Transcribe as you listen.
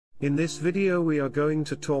In this video we are going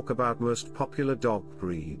to talk about most popular dog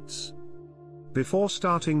breeds. Before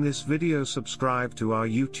starting this video, subscribe to our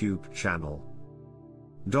YouTube channel.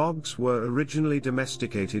 Dogs were originally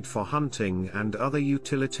domesticated for hunting and other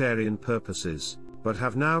utilitarian purposes, but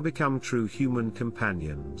have now become true human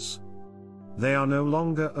companions. They are no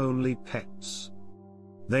longer only pets.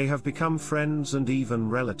 They have become friends and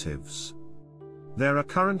even relatives. There are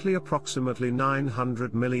currently approximately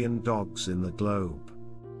 900 million dogs in the globe.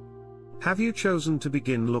 Have you chosen to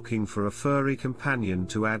begin looking for a furry companion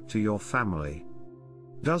to add to your family?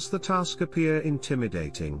 Does the task appear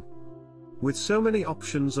intimidating? With so many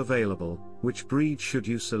options available, which breed should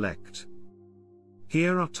you select?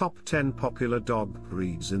 Here are top 10 popular dog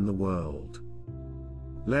breeds in the world.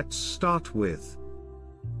 Let's start with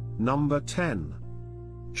number 10.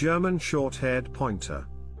 German Short-Haired Pointer.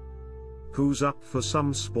 Who's up for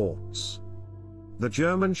some sports? The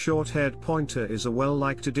German Short-Haired Pointer is a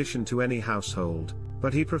well-liked addition to any household,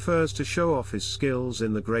 but he prefers to show off his skills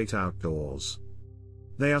in the great outdoors.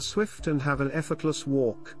 They are swift and have an effortless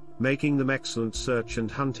walk, making them excellent search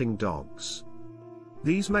and hunting dogs.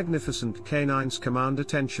 These magnificent canines command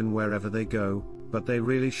attention wherever they go, but they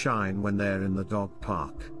really shine when they're in the dog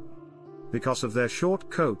park. Because of their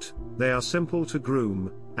short coat, they are simple to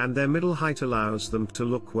groom, and their middle height allows them to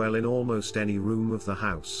look well in almost any room of the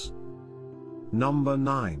house. Number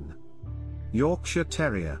 9. Yorkshire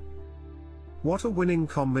Terrier. What a winning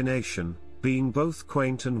combination, being both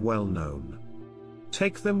quaint and well-known.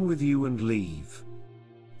 Take them with you and leave.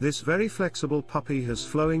 This very flexible puppy has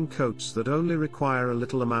flowing coats that only require a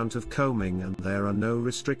little amount of combing, and there are no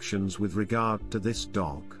restrictions with regard to this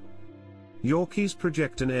dog. Yorkies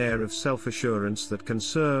project an air of self-assurance that can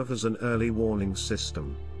serve as an early warning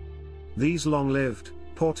system. These long-lived,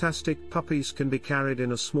 portastic puppies can be carried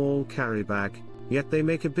in a small carry bag, yet they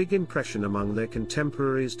make a big impression among their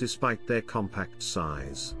contemporaries despite their compact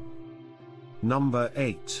size. Number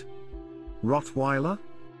 8. Rottweiler.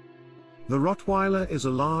 The Rottweiler is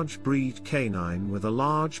a large breed canine with a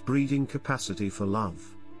large breeding capacity for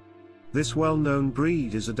love. This well-known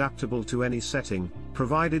breed is adaptable to any setting,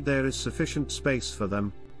 provided there is sufficient space for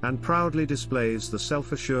them, and proudly displays the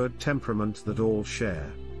self-assured temperament that all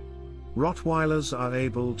share. Rottweilers are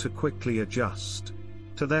able to quickly adjust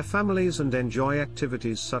to their families and enjoy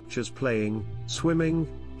activities such as playing, swimming,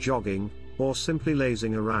 jogging, or simply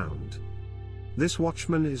lazing around. This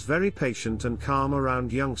watchman is very patient and calm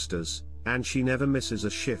around youngsters, and she never misses a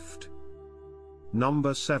shift.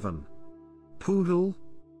 Number 7. Poodle.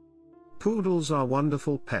 Poodles are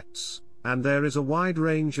wonderful pets, and there is a wide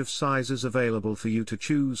range of sizes available for you to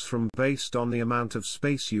choose from based on the amount of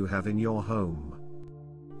space you have in your home.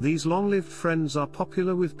 These long-lived friends are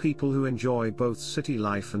popular with people who enjoy both city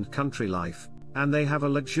life and country life, and they have a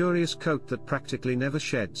luxurious coat that practically never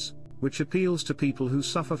sheds, which appeals to people who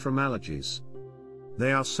suffer from allergies.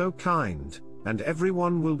 They are so kind, and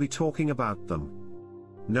everyone will be talking about them.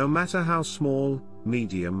 No matter how small,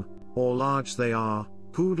 medium, or large they are,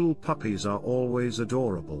 poodle puppies are always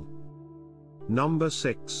adorable. Number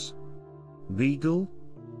 6. Beagle.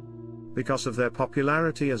 Because of their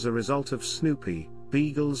popularity as a result of Snoopy,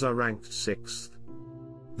 beagles are ranked 6th.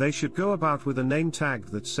 They should go about with a name tag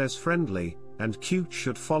that says friendly, and cute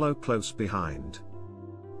should follow close behind.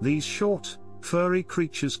 These short, furry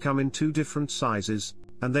creatures come in 2 different sizes,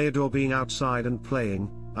 and they adore being outside and playing.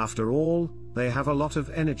 After all, they have a lot of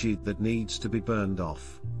energy that needs to be burned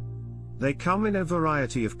off. They come in a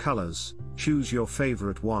variety of colors. Choose your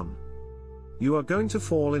favorite one. You are going to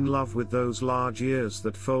fall in love with those large ears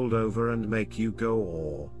that fold over and make you go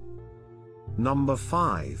aw. Number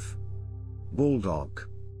 5. Bulldog.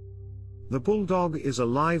 The Bulldog is a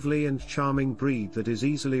lively and charming breed that is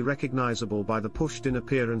easily recognizable by the pushed-in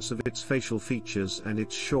appearance of its facial features and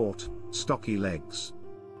its short, stocky legs.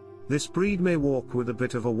 This breed may walk with a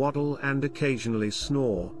bit of a waddle and occasionally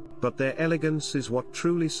snore, but their elegance is what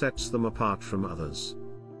truly sets them apart from others.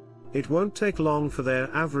 It won't take long for their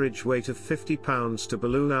average weight of 50 pounds to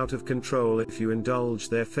balloon out of control if you indulge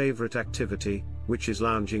their favorite activity, which is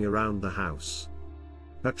lounging around the house.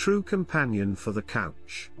 A true companion for the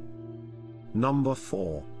couch. Number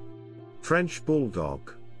 4. French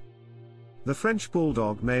Bulldog. The French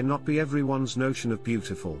Bulldog may not be everyone's notion of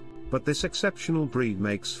beautiful, but this exceptional breed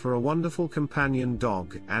makes for a wonderful companion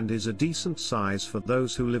dog and is a decent size for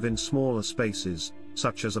those who live in smaller spaces,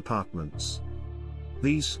 such as apartments.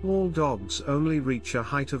 These small dogs only reach a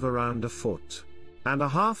height of around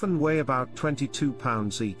 1.5 feet and weigh about 22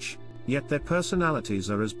 pounds each, yet their personalities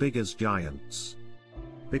are as big as giants.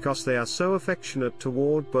 Because they are so affectionate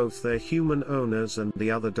toward both their human owners and the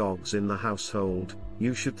other dogs in the household,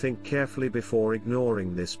 you should think carefully before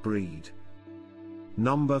ignoring this breed.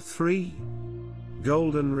 Number 3.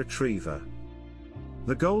 Golden Retriever.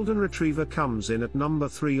 The Golden Retriever comes in at number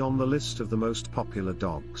 3 on the list of the most popular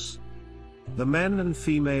dogs. The men and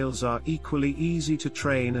females are equally easy to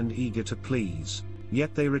train and eager to please,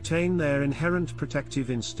 yet they retain their inherent protective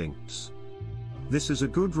instincts. This is a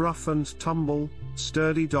good rough and tumble,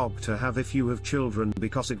 sturdy dog to have if you have children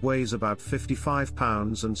because it weighs about 55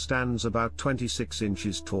 pounds and stands about 26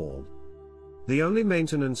 inches tall. The only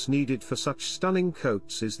maintenance needed for such stunning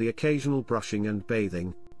coats is the occasional brushing and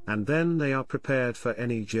bathing, and then they are prepared for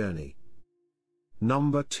any journey.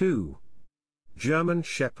 Number 2. German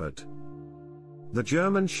Shepherd. The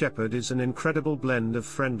German Shepherd is an incredible blend of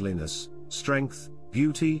friendliness, strength,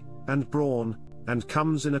 beauty, and brawn, and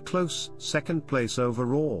comes in a close second place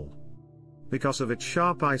overall. Because of its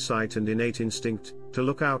sharp eyesight and innate instinct to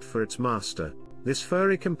look out for its master, this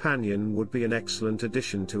furry companion would be an excellent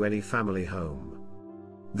addition to any family home.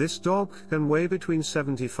 This dog can weigh between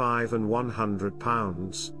 75 and 100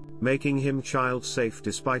 pounds, making him child-safe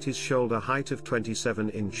despite his shoulder height of 27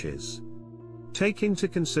 inches. Take into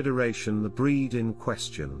consideration the breed in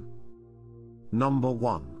question. Number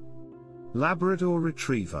 1. Labrador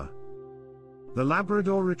Retriever. The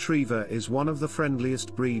Labrador Retriever is one of the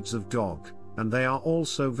friendliest breeds of dog, and they are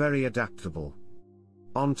also very adaptable.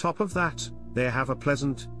 On top of that, they have a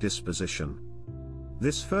pleasant disposition.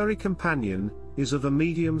 This furry companion is of a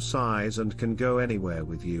medium size and can go anywhere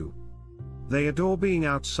with you. They adore being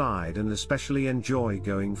outside and especially enjoy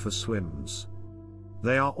going for swims.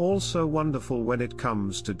 They are also wonderful when it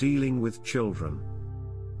comes to dealing with children.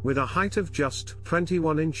 With a height of just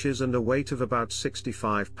 21 inches and a weight of about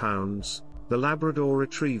 65 pounds, the Labrador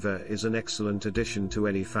Retriever is an excellent addition to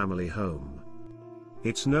any family home.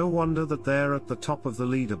 It's no wonder that they're at the top of the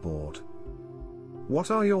leaderboard.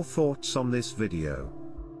 What are your thoughts on this video?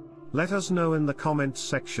 Let us know in the comments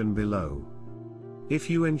section below. If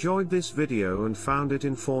you enjoyed this video and found it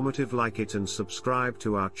informative, like it and subscribe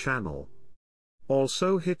to our channel.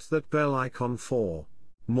 Also hit that bell icon for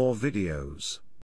more videos.